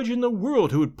no judge in the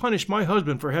world who would punish my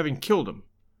husband for having killed him."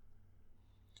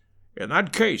 "In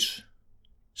that case,"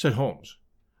 said Holmes,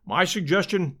 "my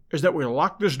suggestion is that we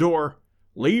lock this door,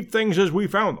 leave things as we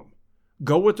found them,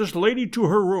 go with this lady to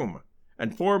her room,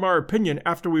 and form our opinion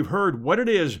after we've heard what it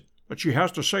is that she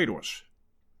has to say to us."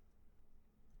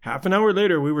 Half an hour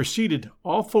later we were seated,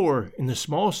 all four, in the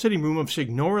small sitting room of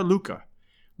Signora Luca,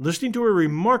 listening to a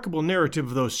remarkable narrative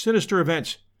of those sinister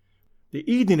events, the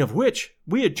evening of which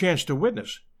we had chanced to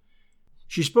witness.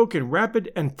 She spoke in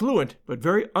rapid and fluent but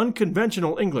very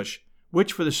unconventional English,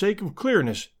 which, for the sake of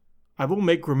clearness, I will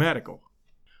make grammatical.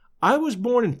 "I was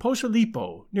born in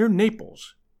Posillipo, near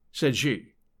Naples," said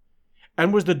she,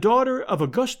 "and was the daughter of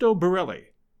Augusto Borelli,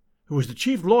 who was the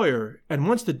chief lawyer and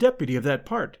once the deputy of that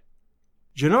part.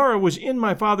 Gennaro was in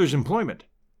my father's employment,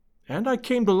 and I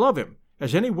came to love him,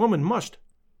 as any woman must.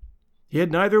 He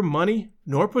had neither money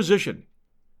nor position,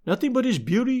 nothing but his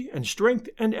beauty and strength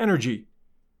and energy,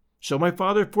 so my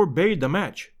father forbade the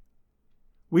match.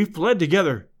 We fled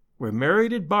together, were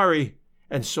married at Bari,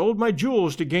 and sold my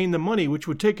jewels to gain the money which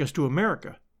would take us to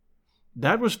America.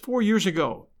 That was 4 years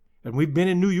ago, and we've been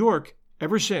in New York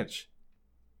ever since.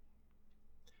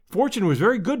 Fortune was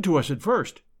very good to us at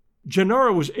first.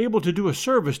 Gennaro was able to do a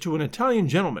service to an Italian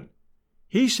gentleman.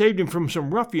 He saved him from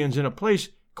some ruffians in a place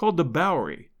called the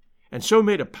Bowery, and so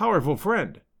made a powerful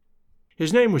friend.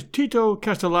 His name was Tito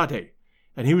Castellati,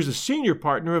 and he was the senior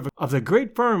partner of the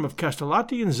great firm of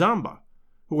Castellati and Zamba,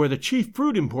 who are the chief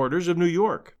fruit importers of New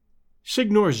York.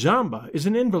 Signor Zamba is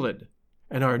an invalid,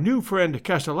 and our new friend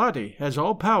Castellati has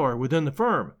all power within the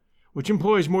firm, which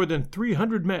employs more than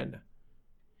 300 men.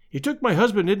 He took my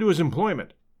husband into his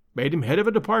employment, made him head of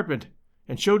a department,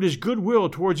 and showed his good will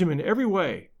towards him in every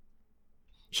way.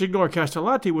 Signor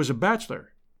Castellati was a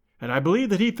bachelor, and I believe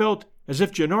that he felt as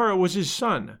if Gennaro was his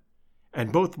son,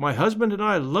 and both my husband and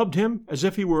I loved him as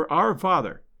if he were our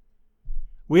father.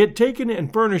 We had taken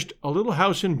and furnished a little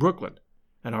house in Brooklyn,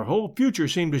 and our whole future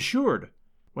seemed assured,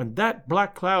 when that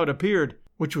black cloud appeared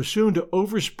which was soon to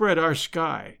overspread our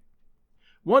sky.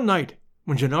 One night,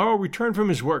 when Gennaro returned from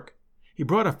his work, he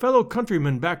brought a fellow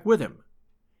countryman back with him.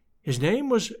 His name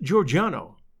was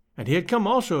Giorgiano, and he had come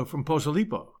also from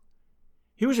Posillipo.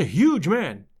 He was a huge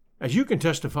man, as you can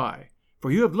testify,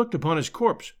 for you have looked upon his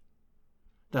corpse.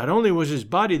 Not only was his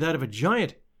body that of a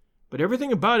giant, but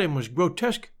everything about him was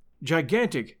grotesque,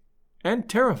 gigantic, and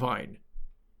terrifying.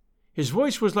 His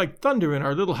voice was like thunder in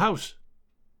our little house.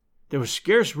 There was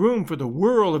scarce room for the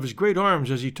whirl of his great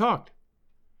arms as he talked.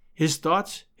 His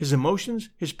thoughts, his emotions,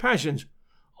 his passions,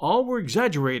 all were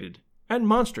exaggerated and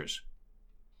monstrous.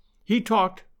 He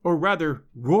talked, or rather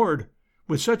roared,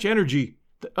 with such energy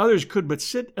that others could but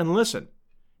sit and listen,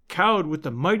 cowed with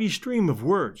the mighty stream of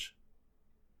words.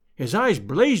 His eyes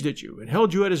blazed at you and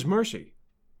held you at his mercy.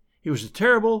 He was a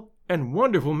terrible and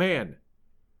wonderful man.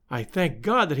 I thank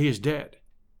God that he is dead.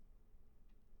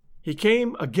 He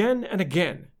came again and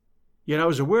again, yet I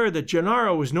was aware that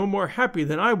Gennaro was no more happy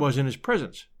than I was in his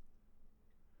presence.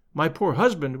 My poor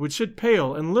husband would sit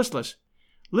pale and listless,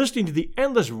 listening to the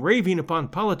endless raving upon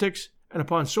politics and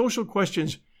upon social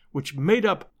questions which made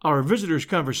up our visitor's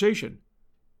conversation.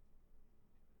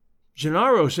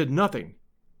 Gennaro said nothing,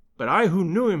 but I who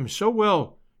knew him so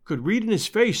well could read in his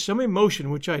face some emotion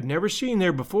which I had never seen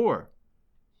there before.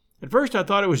 At first I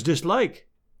thought it was dislike,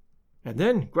 and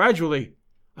then, gradually,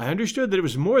 I understood that it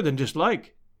was more than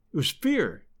dislike. It was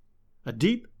fear, a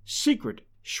deep, secret,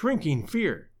 shrinking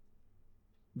fear.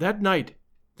 That night,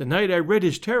 the night I read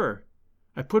his terror,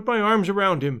 I put my arms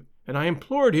around him, and I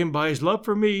implored him by his love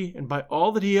for me and by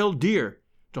all that he held dear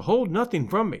to hold nothing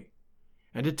from me,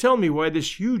 and to tell me why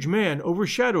this huge man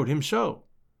overshadowed him so.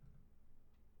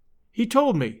 He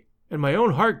told me, and my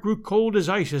own heart grew cold as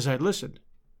ice as I listened.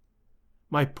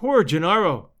 My poor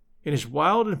Gennaro, in his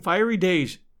wild and fiery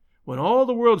days, when all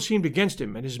the world seemed against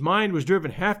him and his mind was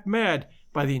driven half mad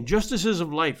by the injustices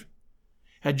of life,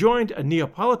 had joined a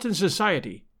Neapolitan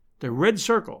society, the Red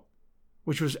Circle,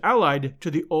 which was allied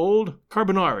to the old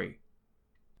Carbonari.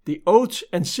 The oaths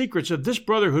and secrets of this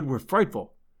brotherhood were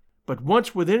frightful, but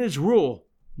once within its rule,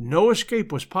 no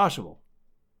escape was possible.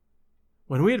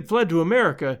 When we had fled to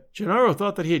America, Gennaro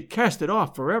thought that he had cast it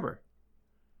off forever.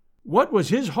 What was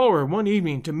his horror one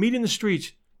evening to meet in the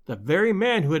streets the very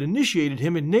man who had initiated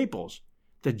him in Naples,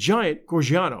 the giant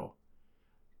Giorgiano,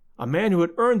 a man who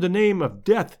had earned the name of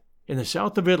Death in the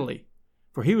south of Italy,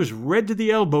 for he was red to the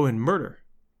elbow in murder.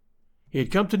 He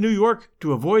had come to New York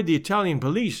to avoid the Italian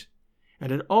police,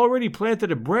 and had already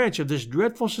planted a branch of this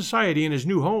dreadful society in his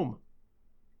new home.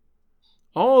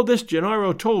 All this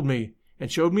Gennaro told me,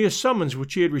 and showed me a summons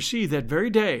which he had received that very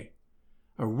day,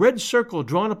 a red circle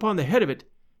drawn upon the head of it,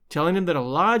 telling him that a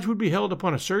lodge would be held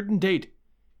upon a certain date,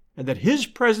 and that his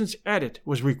presence at it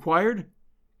was required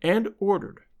and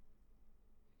ordered.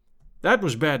 That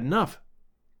was bad enough,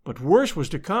 but worse was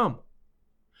to come.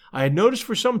 I had noticed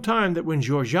for some time that when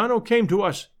Giorgiano came to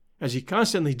us, as he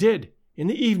constantly did, in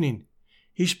the evening,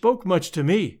 he spoke much to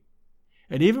me,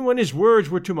 and even when his words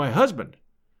were to my husband,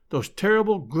 those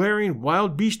terrible, glaring,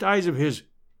 wild beast eyes of his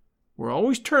were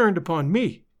always turned upon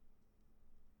me.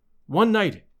 One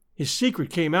night his secret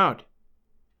came out.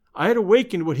 I had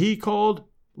awakened what he called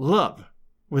love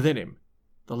within him,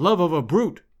 the love of a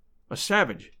brute, a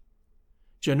savage.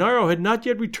 Gennaro had not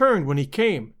yet returned when he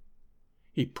came.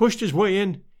 He pushed his way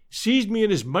in, seized me in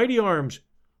his mighty arms,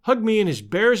 hugged me in his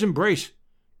bear's embrace,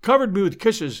 covered me with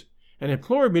kisses, and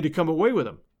implored me to come away with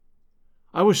him.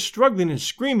 I was struggling and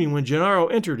screaming when Gennaro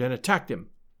entered and attacked him.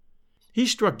 He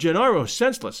struck Gennaro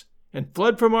senseless and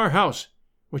fled from our house,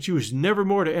 which he was never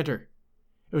more to enter.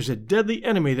 It was a deadly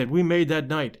enemy that we made that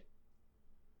night.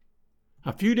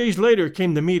 A few days later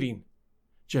came the meeting.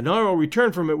 Gennaro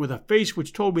returned from it with a face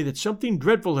which told me that something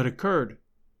dreadful had occurred.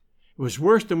 It was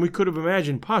worse than we could have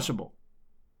imagined possible.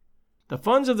 The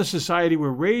funds of the society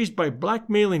were raised by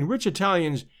blackmailing rich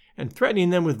Italians and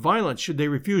threatening them with violence should they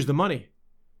refuse the money.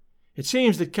 It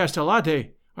seems that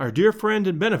Castellati, our dear friend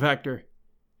and benefactor,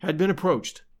 had been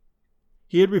approached.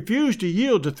 He had refused to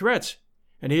yield to threats,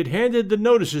 and he had handed the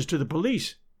notices to the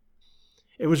police.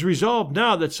 It was resolved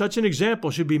now that such an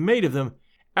example should be made of them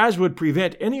as would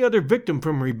prevent any other victim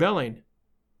from rebelling.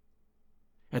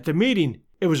 At the meeting,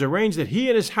 it was arranged that he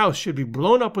and his house should be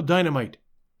blown up with dynamite.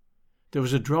 There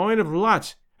was a drawing of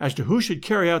lots as to who should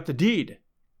carry out the deed.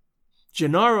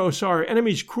 Gennaro saw our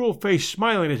enemy's cruel face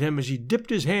smiling at him as he dipped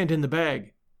his hand in the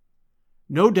bag.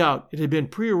 No doubt it had been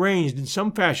prearranged in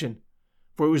some fashion,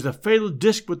 for it was the fatal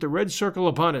disc with the red circle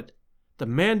upon it, the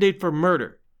mandate for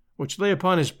murder, which lay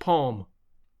upon his palm.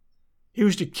 He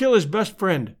was to kill his best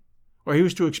friend, or he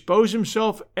was to expose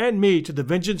himself and me to the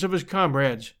vengeance of his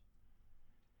comrades.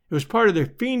 It was part of their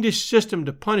fiendish system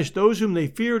to punish those whom they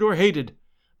feared or hated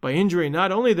by injuring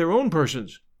not only their own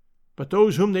persons, but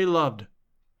those whom they loved.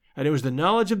 And it was the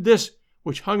knowledge of this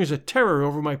which hung as a terror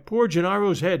over my poor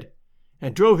Gennaro's head,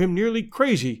 and drove him nearly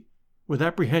crazy with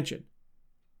apprehension.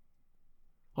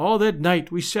 All that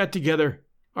night we sat together,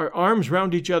 our arms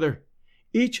round each other,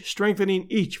 each strengthening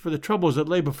each for the troubles that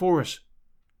lay before us.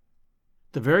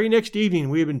 The very next evening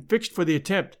we had been fixed for the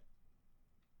attempt.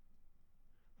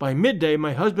 By midday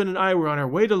my husband and I were on our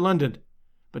way to London,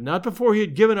 but not before he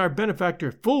had given our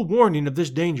benefactor full warning of this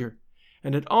danger,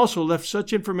 and had also left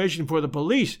such information for the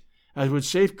police as would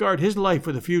safeguard his life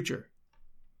for the future.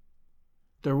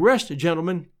 The rest,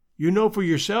 gentlemen, you know for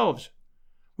yourselves.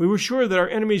 We were sure that our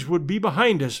enemies would be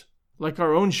behind us, like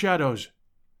our own shadows.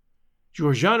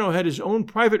 Giordano had his own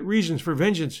private reasons for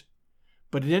vengeance,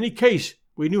 but in any case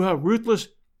we knew how ruthless,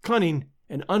 cunning,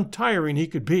 and untiring he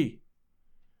could be.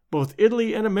 Both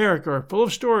Italy and America are full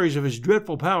of stories of his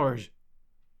dreadful powers.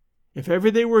 If ever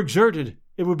they were exerted,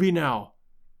 it would be now.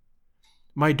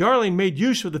 My darling made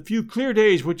use of the few clear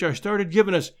days which our star had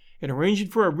given us in arranging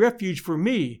for a refuge for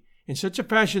me in such a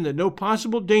fashion that no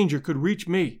possible danger could reach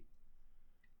me.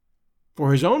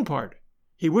 For his own part,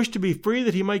 he wished to be free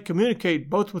that he might communicate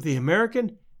both with the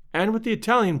American and with the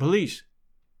Italian police.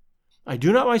 I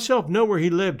do not myself know where he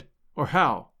lived or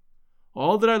how.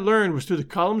 All that I learned was through the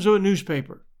columns of a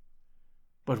newspaper.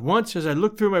 But once, as I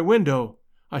looked through my window,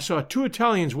 I saw 2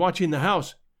 Italians watching the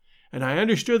house, and I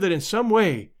understood that in some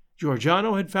way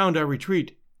Giordano had found our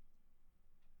retreat.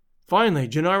 Finally,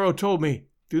 Gennaro told me,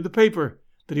 through the paper,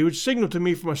 that he would signal to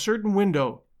me from a certain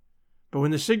window, but when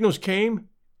the signals came,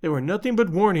 they were nothing but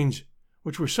warnings,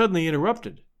 which were suddenly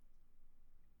interrupted.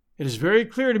 It is very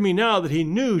clear to me now that he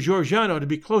knew Giordano to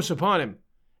be close upon him,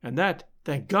 and that,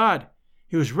 thank God,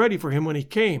 he was ready for him when he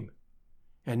came.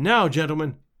 And now,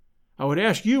 gentlemen, I would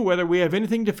ask you whether we have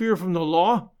anything to fear from the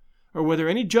law, or whether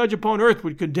any judge upon earth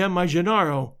would condemn my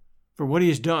Gennaro for what he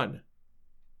has done.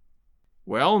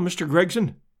 Well, Mr.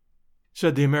 Gregson,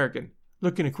 said the American,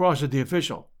 looking across at the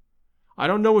official, I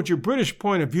don't know what your British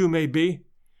point of view may be,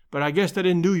 but I guess that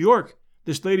in New York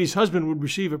this lady's husband would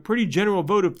receive a pretty general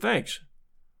vote of thanks.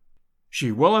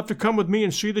 She will have to come with me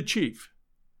and see the chief,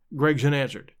 Gregson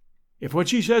answered. If what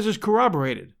she says is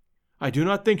corroborated, I do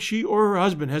not think she or her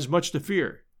husband has much to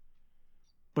fear.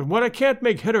 But what I can't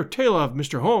make head or tail of,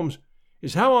 Mr. Holmes,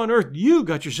 is how on earth you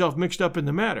got yourself mixed up in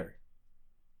the matter.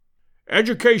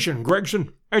 Education,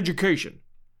 Gregson, education.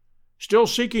 Still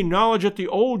seeking knowledge at the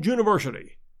old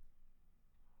university.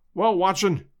 Well,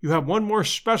 Watson, you have one more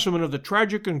specimen of the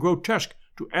tragic and grotesque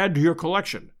to add to your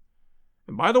collection.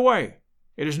 And by the way,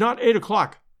 it is not 8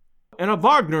 o'clock, and a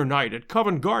Wagner night at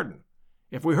Covent Garden.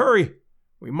 If we hurry,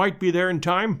 we might be there in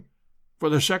time for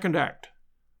the second act.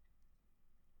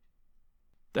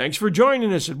 Thanks for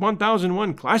joining us at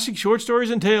 1001 Classic Short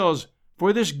Stories and Tales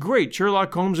for this great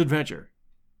Sherlock Holmes adventure.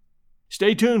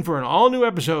 Stay tuned for an all-new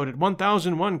episode at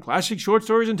 1001 Classic Short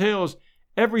Stories and Tales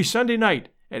every Sunday night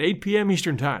at 8 p.m.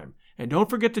 Eastern Time. And don't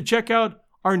forget to check out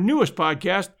our newest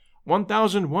podcast,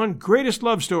 1001 Greatest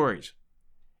Love Stories.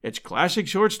 It's classic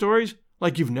short stories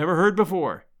like you've never heard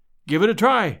before. Give it a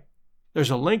try.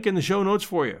 There's a link in the show notes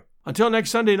for you. Until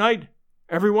next Sunday night,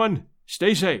 everyone,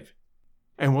 stay safe,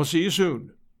 and we'll see you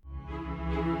soon.